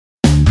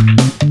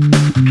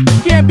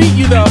can't beat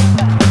you though.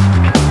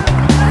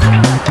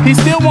 He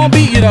still won't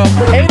beat you though.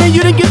 Aiden,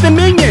 you didn't get the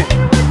minion.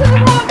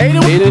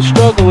 Aiden's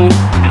struggling.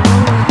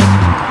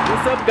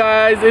 What's up,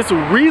 guys? It's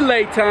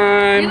relay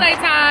time. Relay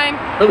time.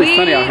 Really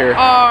sunny out here. We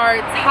are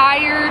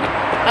tired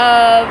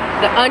of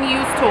the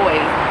unused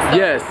toys. So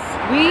yes.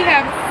 We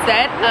have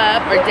set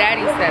up, or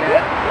Daddy set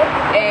up,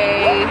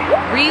 a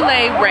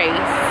relay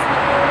race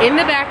in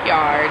the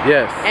backyard.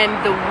 Yes. And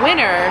the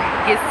winner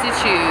gets to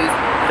choose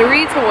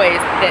 3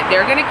 toys that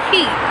they're gonna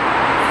keep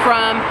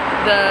from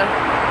the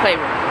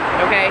playroom.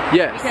 Okay?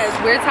 Yes. Because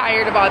we're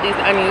tired of all these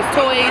unused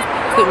toys,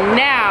 so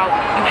now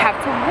you have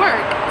to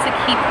work to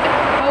keep them.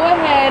 Go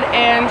ahead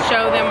and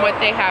show them what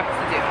they have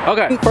to do.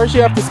 Okay. First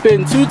you have to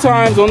spin 2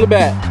 times on the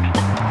bat.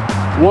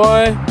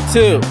 1,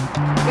 2.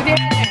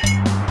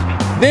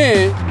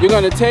 Then you're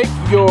gonna take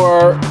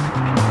your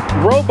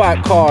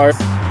robot cars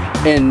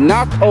and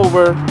knock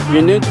over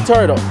your Ninja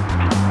Turtle.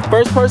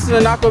 First person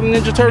to knock over the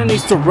Ninja Turtle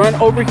needs to run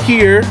over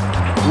here,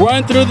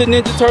 run through the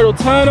Ninja Turtle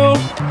tunnel.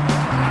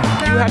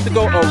 You have to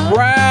go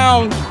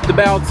around the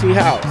bouncy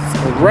house.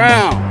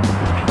 Around.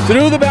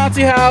 Through the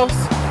bouncy house.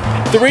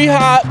 3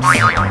 hops.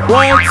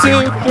 1,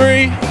 2,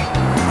 3.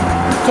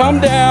 Come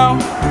down.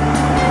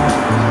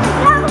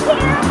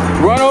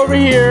 Run over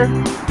here.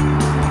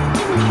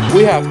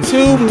 We have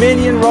 2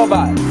 Minion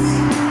robots.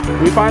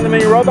 When you find the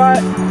Minion robot,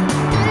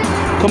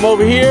 come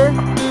over here,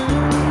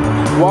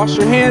 wash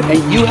your hands,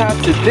 and you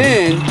have to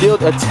then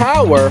build a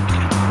tower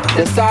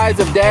the size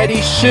of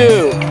Daddy's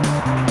shoe.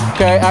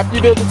 Okay, after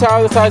you build the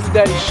tower the size of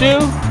Daddy's shoe,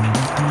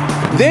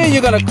 then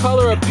you're gonna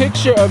color a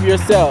picture of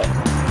yourself.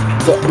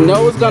 So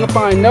Noah's gonna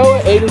find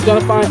Noah, Aiden's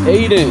gonna find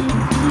Aiden,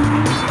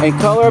 and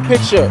color a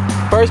picture.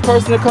 First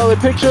person to color a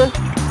picture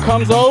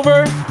comes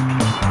over.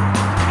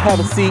 Have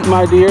a seat,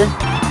 my dear.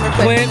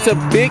 Plants a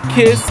big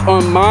kiss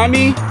on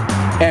mommy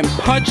and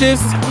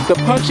punches the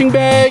punching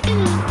bag.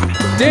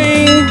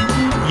 Ding!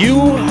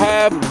 You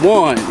have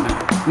won.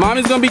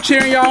 Mommy's gonna be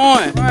cheering y'all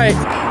on. All right,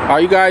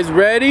 are you guys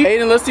ready?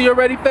 Aiden, let's see your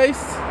ready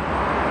face.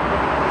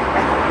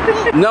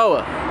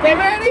 Noah, Get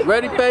ready?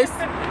 ready face?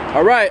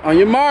 All right, on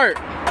your mark.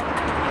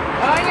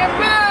 On your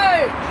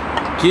mark.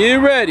 Get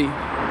ready.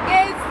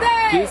 Get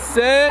set. Get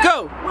set.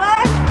 Go.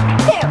 1,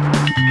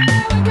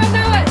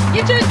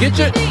 2. Get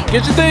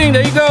your thing.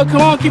 There you go.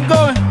 Come on, keep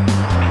going.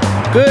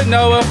 Good,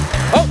 Noah.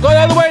 Oh, go the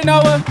other way,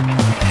 Noah.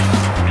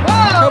 Whoa.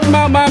 Help him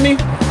out, mommy.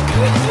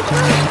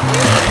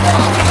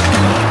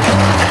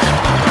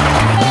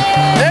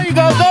 There you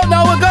go. Go,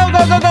 Noah. Go,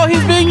 go, go, go.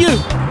 He's being you.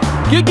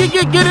 Get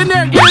in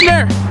there. Get in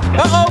there.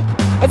 Uh-oh.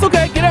 That's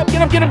okay. Get up.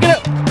 Get up. Get up. Get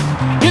up.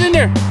 Get in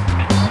there.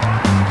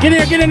 Get in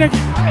there. Get in there.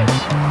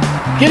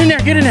 Get in there.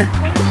 Get in there.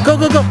 Go,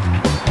 go, go.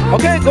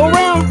 Okay, go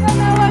around.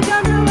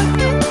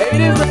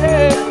 Aiden's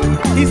ahead.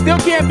 He still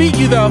can't beat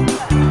you though.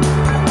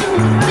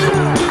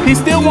 He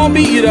still won't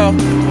beat you though.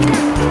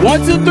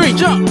 1, 2, 3,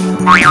 jump.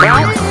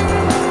 Bounce.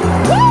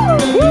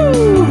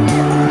 Woo!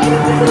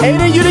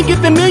 Aiden, you didn't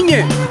get the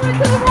minion.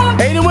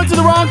 Aiden went to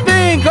the wrong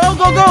thing. Go,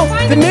 go, go.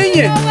 The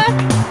minion.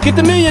 Get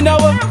the minion,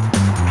 Noah.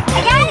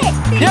 I got it.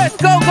 Yes,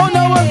 go, go,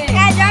 Noah. Can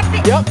I drop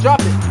it? Yep,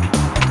 drop it.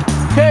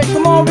 Okay,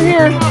 come on over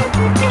here.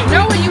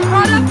 Noah, you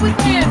caught up with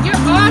him. You're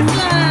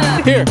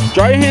awesome. Here,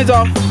 dry your hands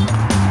off.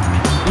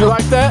 You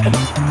like that?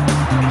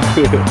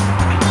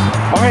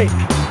 All right.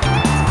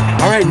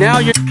 All right, now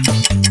you're...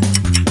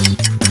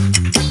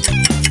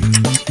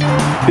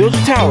 Build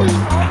your tower.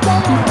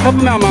 Help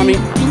him out, mommy.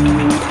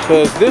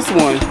 Because this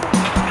one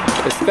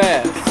is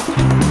fast.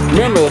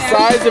 Remember, the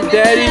size of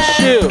Daddy's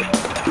shoe.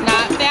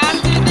 Not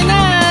faster than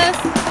us.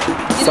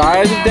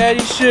 Size of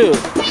Daddy's shoe.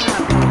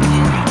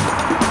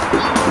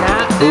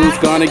 Who's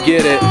gonna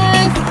get it?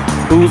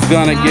 Who's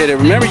gonna get it?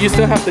 Remember, you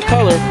still have to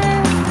color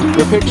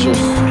your pictures.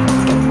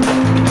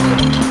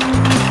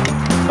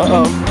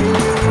 Uh-oh.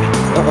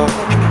 Uh-oh.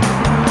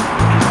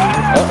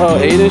 Uh-oh,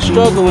 Aiden's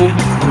struggling.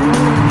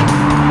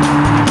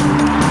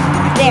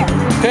 There.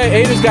 Okay,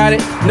 Aiden's got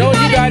it. No,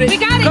 you got it. We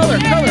got it. Color,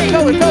 color,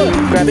 color, color.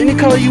 Grab any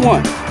color you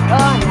want.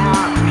 Oh no.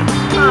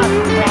 Oh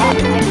crap.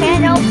 I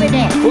can't open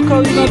it. What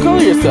color you gonna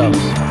color yourself?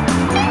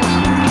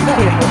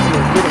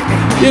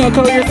 You gonna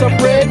color yourself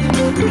red?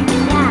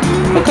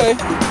 Yeah. Okay.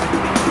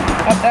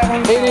 That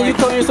one's not Aiden, you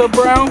color yourself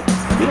brown?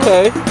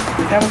 Okay.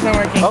 That one's not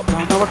working. Oh, no,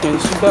 it's not working.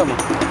 Let's shoot that one.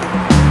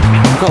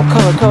 Go,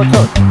 color, color,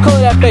 color.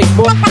 Color that face,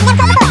 boy.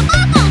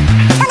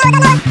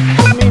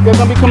 I mean, they're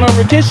gonna be coming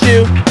over to kiss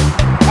you.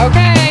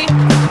 Okay.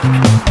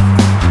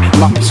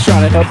 Mommy's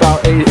trying to help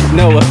out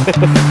Noah.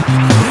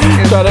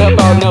 Trying to help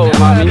out Noah,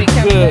 mommy.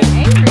 Good.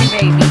 Angry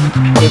baby.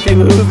 If he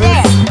loses,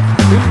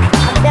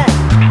 I'm done.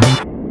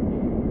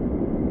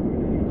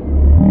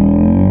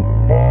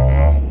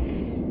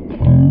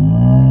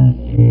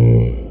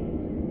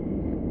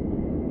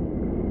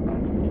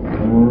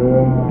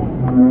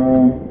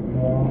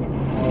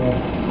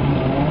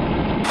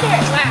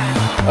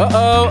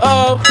 uh-oh,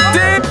 oh.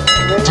 Ding!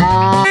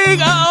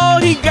 Uh-oh,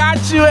 he got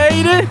you,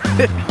 Aiden.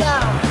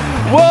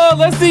 Whoa,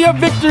 let's see your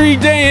victory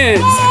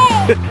dance.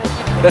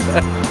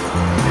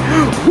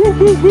 Woo,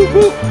 woo, woo,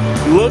 woo.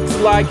 Looks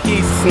like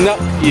he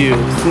snubbed you.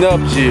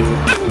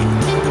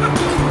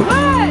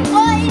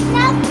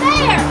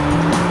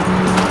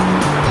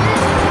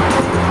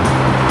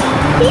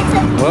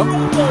 Well,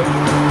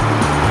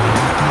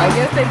 I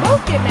guess they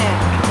both get mad.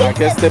 I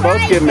guess they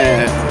both get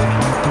mad.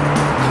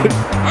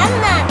 I'm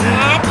not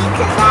mad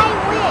because I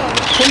win.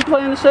 Keep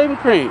playing the shaving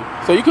cream.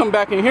 So you come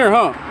back in here,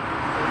 huh?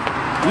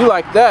 You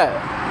like that?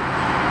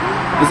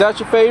 Is that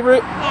your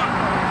favorite?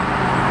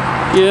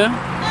 Yeah.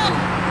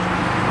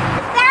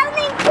 Sounds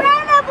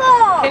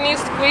incredible. Can you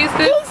squeeze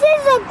this? This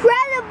is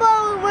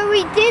incredible where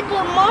we did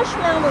the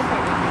marshmallow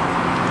thing.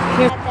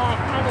 Got that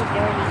kind of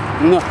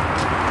dirty. No.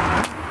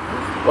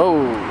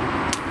 Oh.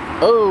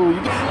 Oh.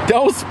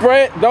 Don't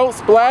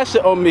splash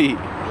it on me.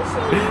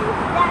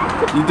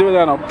 You do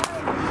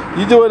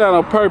it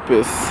on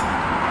purpose.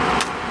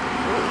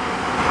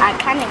 I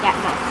kind of got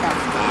myself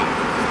that.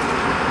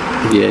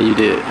 Yeah, you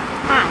did.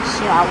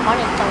 Sure, I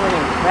wanted someone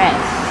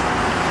impressed.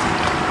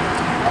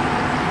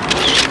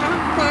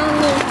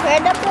 Sounds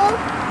incredible.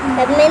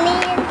 The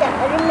Minion, the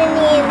other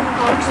Minion,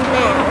 Hulk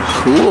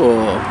smash.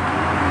 Cool.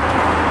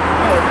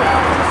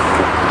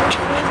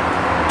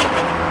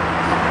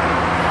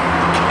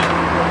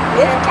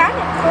 It's kind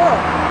of cool.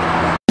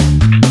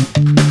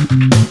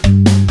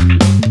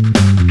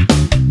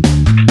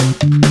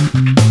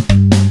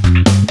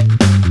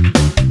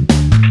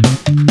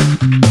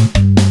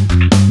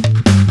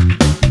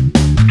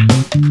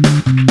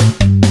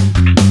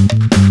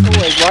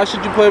 Why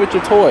should you play with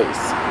your toys?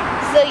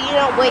 So you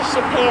don't waste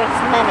your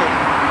parents' money.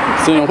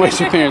 So you don't waste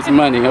your parents'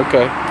 money,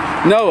 okay.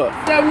 Noah.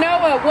 So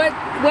Noah, what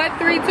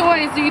 3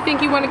 toys do you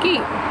think you want to keep?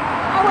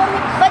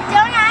 But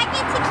don't I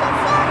get to keep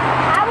some?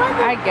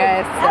 I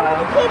guess so. I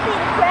want to keep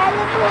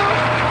Incredible,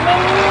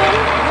 Minion,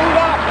 and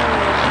that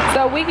Minion.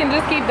 So we can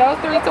just keep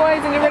those 3 toys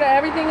and get rid of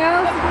everything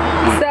else?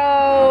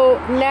 So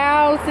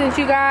now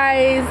since you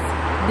guys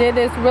did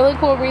this really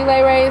cool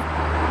relay race,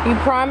 you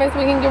promise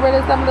we can get rid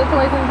of some of the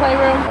toys in the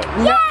playroom?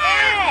 Yes!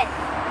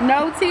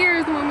 No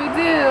tears when we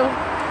do.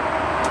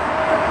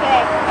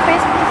 Okay,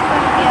 Christmas is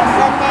going to be on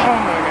Sunday. Oh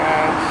my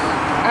gosh.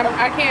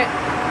 I can't,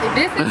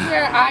 this is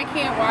where I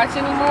can't watch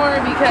anymore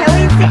because... Can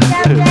we sit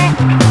down there?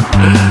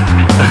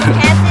 Can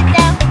I sit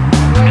down?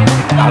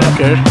 I don't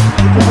care.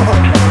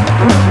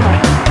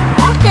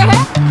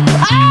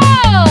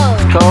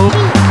 Oh! Cold?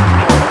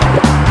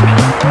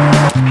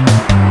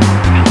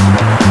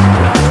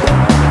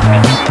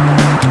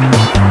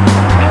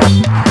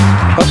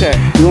 Okay,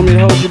 you want me to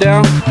hold you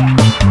down?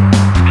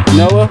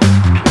 Noah,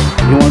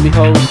 you want to be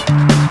held?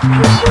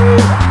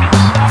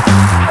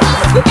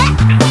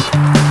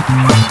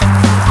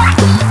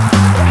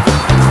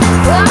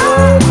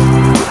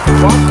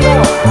 Watch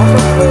out!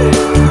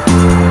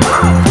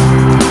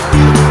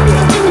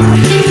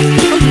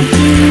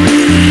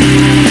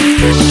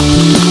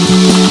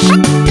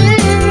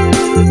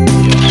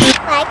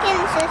 Like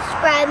and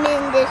subscribe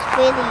in this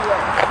video.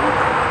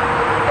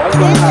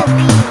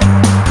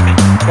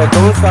 Okay, go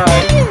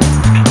inside.